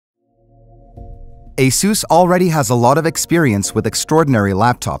ASUS already has a lot of experience with extraordinary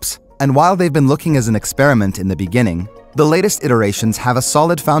laptops, and while they've been looking as an experiment in the beginning, the latest iterations have a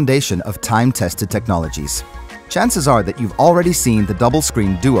solid foundation of time-tested technologies. Chances are that you've already seen the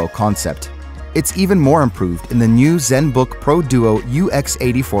double-screen Duo concept. It's even more improved in the new Zenbook Pro Duo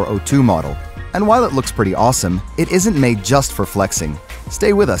UX8402 model. And while it looks pretty awesome, it isn't made just for flexing.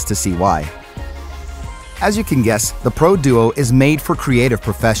 Stay with us to see why. As you can guess, the Pro Duo is made for creative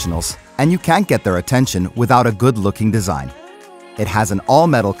professionals, and you can't get their attention without a good-looking design. It has an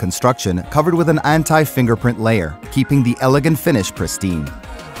all-metal construction covered with an anti-fingerprint layer, keeping the elegant finish pristine.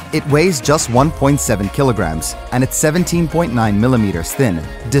 It weighs just 1.7 kilograms, and it's 17.9 millimeters thin,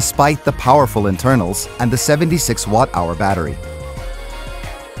 despite the powerful internals and the 76 watt-hour battery.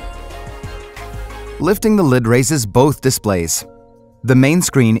 Lifting the lid raises both displays. The main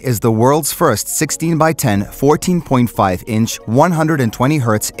screen is the world's first 16x10 14.5-inch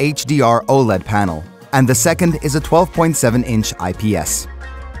 120Hz HDR OLED panel, and the second is a 12.7-inch IPS.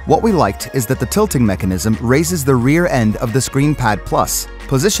 What we liked is that the tilting mechanism raises the rear end of the ScreenPad Plus,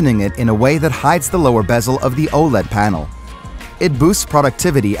 positioning it in a way that hides the lower bezel of the OLED panel. It boosts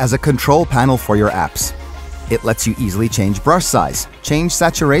productivity as a control panel for your apps. It lets you easily change brush size, change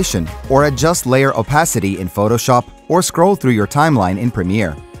saturation, or adjust layer opacity in Photoshop, or scroll through your timeline in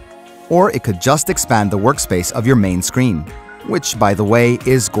Premiere. Or it could just expand the workspace of your main screen, which, by the way,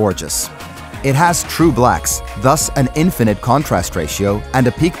 is gorgeous. It has true blacks, thus an infinite contrast ratio and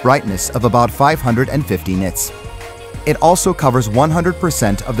a peak brightness of about 550 nits. It also covers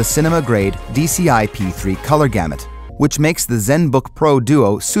 100% of the cinema-grade DCI-P3 color gamut, which makes the Zenbook Pro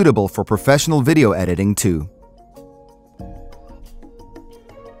Duo suitable for professional video editing too.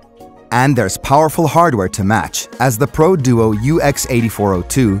 And there's powerful hardware to match, as the Pro Duo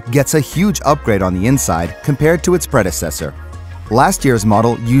UX8402 gets a huge upgrade on the inside compared to its predecessor. Last year's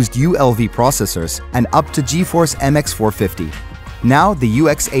model used ULV processors and up to GeForce MX 450. Now the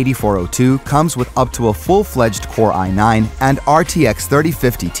UX8402 comes with up to a full-fledged Core i9 and RTX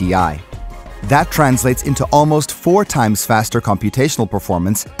 3050 Ti. That translates into almost 4 times faster computational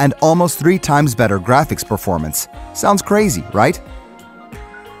performance and almost 3 times better graphics performance. Sounds crazy, right?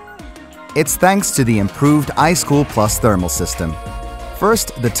 It's thanks to the improved iSchool Plus thermal system.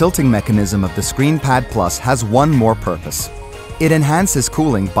 First, the tilting mechanism of the ScreenPad Plus has one more purpose. It enhances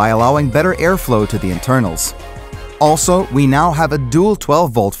cooling by allowing better airflow to the internals. Also, we now have a dual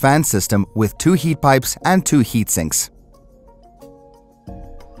 12-volt fan system with 2 heat pipes and 2 heat sinks.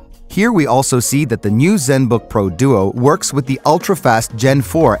 Here we also see that the new Zenbook Pro Duo works with the ultra-fast Gen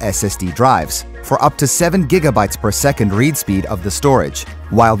 4 SSD drives for up to 7 GB per second read speed of the storage,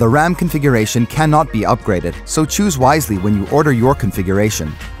 while the RAM configuration cannot be upgraded, so choose wisely when you order your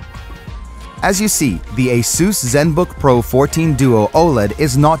configuration. As you see, the ASUS Zenbook Pro 14 Duo OLED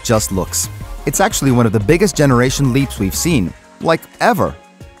is not just looks. It's actually one of the biggest generation leaps we've seen, like ever.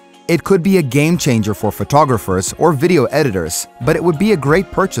 It could be a game changer for photographers or video editors, but it would be a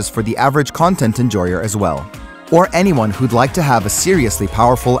great purchase for the average content enjoyer as well, or anyone who'd like to have a seriously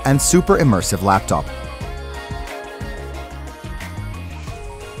powerful and super immersive laptop.